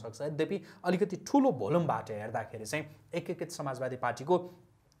हार्ने हुनसक्छ। यद्यपि अलिकति ठुलो भोल्युमबाट हेर्दाखेरि चाहिँ एकीकृत समाजवादी पार्टीको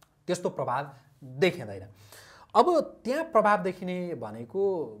त्यस्तो प्रभाव देखिँदैन। अब त्यहाँ प्रभाव देखिने भनेको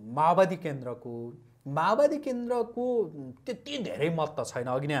माओवादी केन्द्रको त्यति धेरै मत त छैन।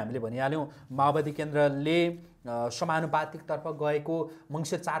 अघि नै हामीले भनिहाल्यौँ माओवादी केन्द्रले समानुपातिकतर्फ गएको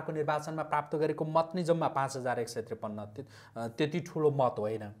मङ्सिर 4 को निर्वाचनमा प्राप्त गरेको मत नै जम्मा 5153, त्यति ठुलो मत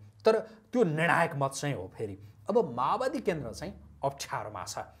होइन। तर त्यो निर्णायक मत चाहिँ हो। फेरि अब माओवादी केन्द्र चाहिँ अप्ठ्यारोमा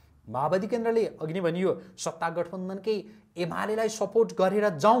छ। माओवादी केन्द्रले अघि नै भनियो सत्ता गठबन्धनकै एमालेलाई सपोर्ट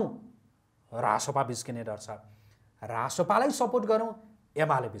गरेर जाउँ, रासोपा बिस्किने डर छ, रासोपालाई सपोर्ट गरौँ,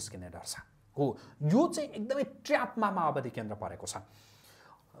 एमाले बिस्किने डर छ। हो, यो चाहिँ एकदमै ट्र्यापमा माओवादी केन्द्र परेको छ।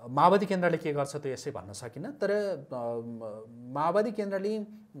 माओवादी केन्द्रले के गर्छ त यसै भन्न सकिन्न। तर माओवादी केन्द्रले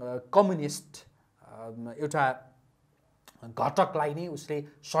कम्युनिस्ट एउटा घटकलाई नै उसले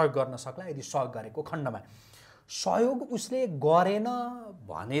सहयोग गर्न सक्ला यदि सहयोग गरेको खण्डमा। सहयोग उसले गरेन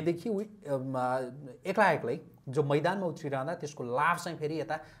भनेदेखि एक्लै जो मैदानमा उत्रिरहँदा त्यसको लाभ चाहिँ फेरि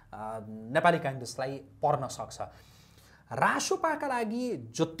यता नेपाली काङ्ग्रेसलाई पर्न सक्छ। रासोपाका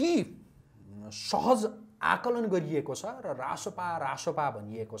लागि जति सहज आकलन गरिएको छ र रासोपा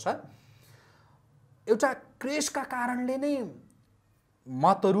भनिएको छ, एउटा क्रेजका कारणले नै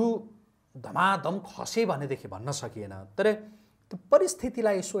मतहरू धमाधम खसे भनेदेखि भन्न सकिएन। तर त्यो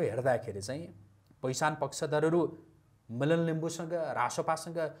परिस्थितिलाई यसो हेर्दाखेरि चाहिँ पहिचान पक्षधरहरू मिलन लिम्बूसँग,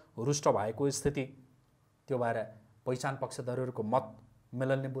 रासोपासँग रुष्ट भएको स्थिति, त्यो भएर पहिचान पक्षधरहरूको मत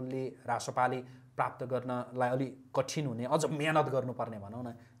मिलन लिम्बूले, रासोपाले प्राप्त गर्नलाई अलि कठिन हुने, अझ मेहनत गर्नुपर्ने भनौँ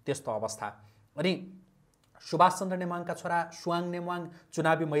न, त्यस्तो अवस्था। अनि सुभाष चन्द्र नेमाङका छोरा सुवाङ नेमाङ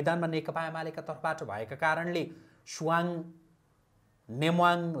चुनावी मैदानमा नेकपा एमालेका तर्फबाट भएका कारणले सुवाङ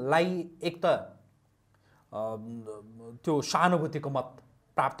नेमाङलाई एक त त्यो सहानुभूतिको मत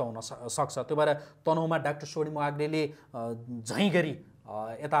प्राप्त हुन सक्छ। त्यो भएर तनहुँमा डाक्टर सोडी मोआग्नेले झैँ गरी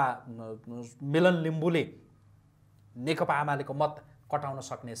यता मिलन लिम्बूले नेकपा एमालेको मत कटाउन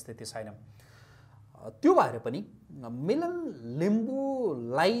सक्ने स्थिति छैन। त्यो भएर पनि मिलन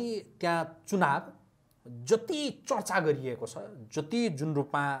लिम्बूलाई त्यहाँ चुनाव जति चर्चा गरिएको छ, जति जुन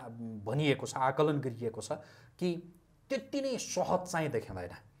रूपमा भनिएको छ, आकलन गरिएको छ कि त्यति नै सहज चाहिँ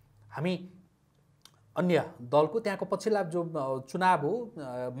देखिँदैन। हामी अन्य दलको त्यहाँको पछिल्ला जो चुनाव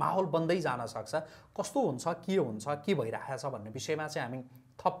हो माहौल बन्दै जान सक्छ, कस्तो हुन्छ, के भइरहेछ भन्ने विषयमा चाहिँ हामी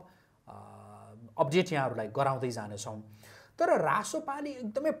थप अपडेट यहाँहरूलाई गराउँदै जानेछौँ। तर रासोपाले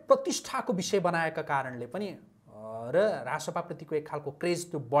एकदमै प्रतिष्ठाको विषय बनाएका कारणले पनि र रासोपाप्रतिको एक खालको क्रेज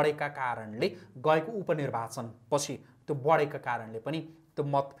त्यो बढेका कारणले गएको उपनिर्वाचन पछि त्यो बढेका कारणले पनि त्यो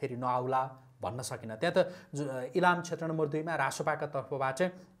मत फेरि नआउला भन्न सकिन। त्यहाँ त इलाम क्षेत्र नम्बर 2 मा रासोपाका तर्फबाट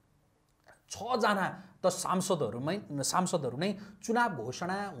 6 जना त सांसदहरू नै चुनाव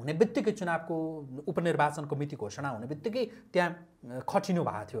घोषणा हुने बित्तिकै, चुनावको उपनिर्वाचनको मिति घोषणा हुने बित्तिकै त्यहाँ खटिनु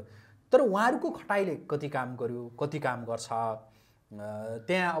भएको थियो। तर उहाँहरूको खटाइले कति काम गर्यो, कति काम गर्छ।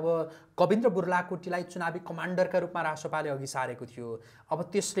 त्यहाँ अब कविन्द्र बुर्लाकोटीलाई चुनावी कमान्डरका रूपमा रासोपाले अघि सारेको थियो। अब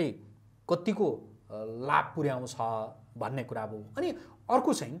त्यसले कतिको लाभ पुर्याउँछ भन्ने कुरा भयो। अनि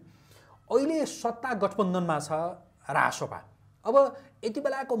अर्को चाहिँ अहिले सत्ता गठबन्धनमा छ रासोपा। अब यति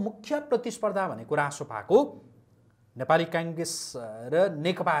बेलाको मुख्य प्रतिस्पर्धा भनेको रासोपाको नेपाली कांग्रेस र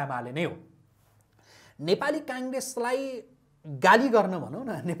नेकपा एमाले नै हो। नेपाली कांग्रेसलाई गाली गर्न भनौँ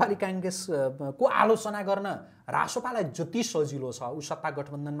न, नेपाली कांग्रेसको आलोचना गर्न रासोपालाई जति सजिलो छ, उ सत्ता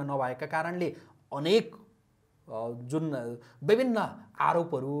गठबन्धनमा नभएका कारणले अनेक जुन विभिन्न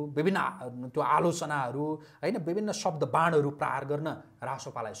आरोपहरू, विभिन्न त्यो आलोचनाहरू हैन, विभिन्न शब्द बाणहरू प्रहार गर्न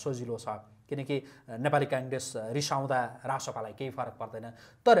रासोपालाई सजिलो छ, किनकि नेपाली कांग्रेस रिसाउँदा रासोपालाई केही फरक पर्दैन।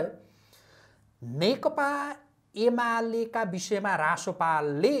 तर नेकपा एमालेका विषयमा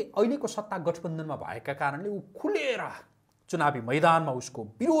रासोपाले अहिलेको सत्ता गठबन्धनमा भएका कारणले ऊ खुलेर चुनावी मैदानमा उसको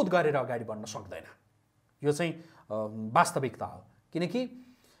विरोध गरेर अगाडि बढ्न सक्दैन। यो चाहिँ वास्तविकता हो, किनकि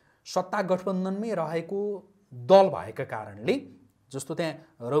सत्ता गठबन्धनमै रहेको दल भएका कारणले, जस्तो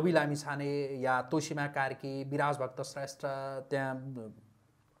त्यहाँ रवि लामिछाने या तोसीमा कार्की, विराज भक्त श्रेष्ठ, त्यहाँ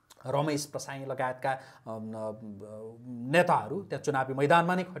रमेश प्रसाई लगायतका नेताहरू त्यहाँ चुनावी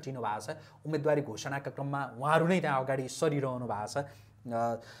मैदानमा नै खटिनु भएको छ। उम्मेदवारी घोषणाका क्रममा उहाँहरू नै त्यहाँ अगाडि सरिरहनु भएको छ।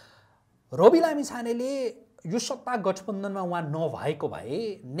 रवि लामिछानेले यो सत्ता गठबन्धनमा उहाँ नभएको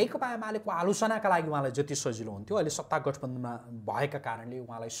भए नेकपा एमालेको आलोचनाका लागि उहाँलाई जति सजिलो हुन्थ्यो, अहिले सत्ता गठबन्धनमा भएका कारणले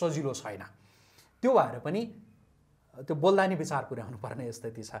उहाँलाई सजिलो छैन। त्यो भएर पनि त्यो बोल्दा नि विचार पुर्याउनु पर्ने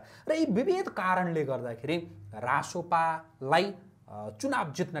स्थिति छ। र यी विविध कारणले गर्दाखेरि रासोपालाई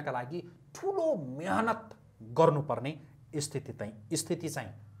चुनाव जित्नका लागि ठुलो मेहनत गर्नुपर्ने स्थिति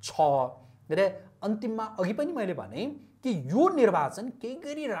चाहिँ छ। र अन्तिममा अघि पनि मैले भने कि यो निर्वाचन केही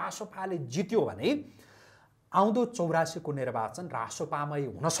गरी रासोपाले जित्यो भने आउँदो 84 को निर्वाचन रासोपामै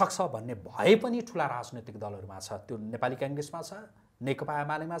हुन सक्छ भन्ने भए पनि ठुला राजनैतिक दलहरूमा छ। त्यो नेपाली कांग्रेसमा छ, नेकपा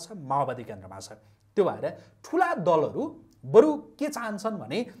एमालेमा छ, माओवादी केन्द्रमा छ। त्यो भएर ठुला दलहरू बरु के चाहन्छन्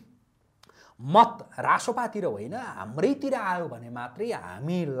भने मत रासोपातिर होइन हाम्रैतिर आयो भने मात्रै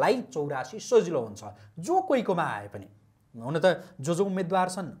हामीलाई 84 सजिलो हुन्छ। जो कोहीकोमा आए पनि, हुन त जो उम्मेदवार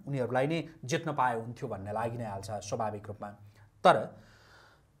छन् उनीहरूलाई नै जित्न पाए हुन्थ्यो भन्ने लागि नै हाल्छ स्वाभाविक रूपमा। तर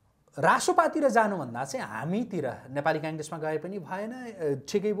रासोपातिर जानुभन्दा चाहिँ हामीतिर नेपाली कांग्रेसमा गए पनि भएन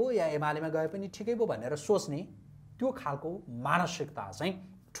ठिकै भयो, या एमालेमा गए पनि ठिकै भयो भनेर सोच्ने त्यो खालको मानसिकता चाहिँ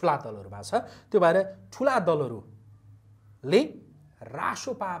ठुला दलहरूमा छ। त्यो भएर ठुला दलहरूले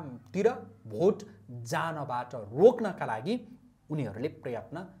रासोपातिर भोट जानबाट रोक्नका लागि उनीहरूले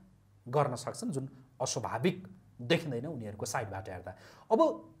प्रयत्न गर्न सक्छन्, जुन अस्वाभाविक देखिँदैन उनीहरूको साइडबाट हेर्दा। अब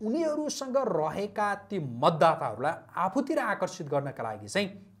उनीहरूसँग रहेका ती मतदाताहरूलाई आफूतिर आकर्षित गर्नका लागि चाहिँ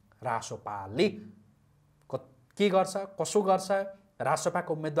रासोपाले के गर्छ, कसो गर्छ,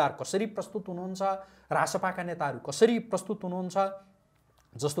 रासोपाको उम्मेदवार कसरी प्रस्तुत हुनुहुन्छ, रासोपाका नेताहरू कसरी प्रस्तुत हुनुहुन्छ,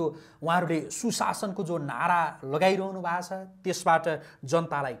 जस्तो उहाँहरूले सुशासनको जो नारा लगाइरहनु भएको छ त्यसबाट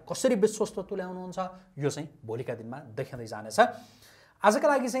जनतालाई कसरी विश्वस्त तुल्याउनुहुन्छ, यो चाहिँ भोलिका दिनमा देखिँदै जानेछ। आजका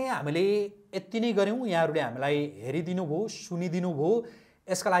लागि चाहिँ हामीले यति नै गऱ्यौँ। यहाँहरूले हामीलाई हेरिदिनु भयो, सुनिदिनु भयो,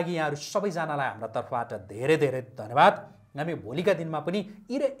 यसका लागि यहाँहरू सबैजनालाई हाम्रो तर्फबाट धेरै धेरै धन्यवाद। हामी भोलिका दिनमा पनि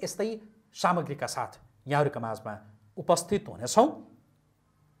यी र यस्तै सामग्रीका साथ यहाँहरूका माझमा उपस्थित हुनेछौँ।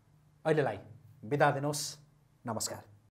 अहिलेलाई बिदा दिनुहोस्। नमस्कार।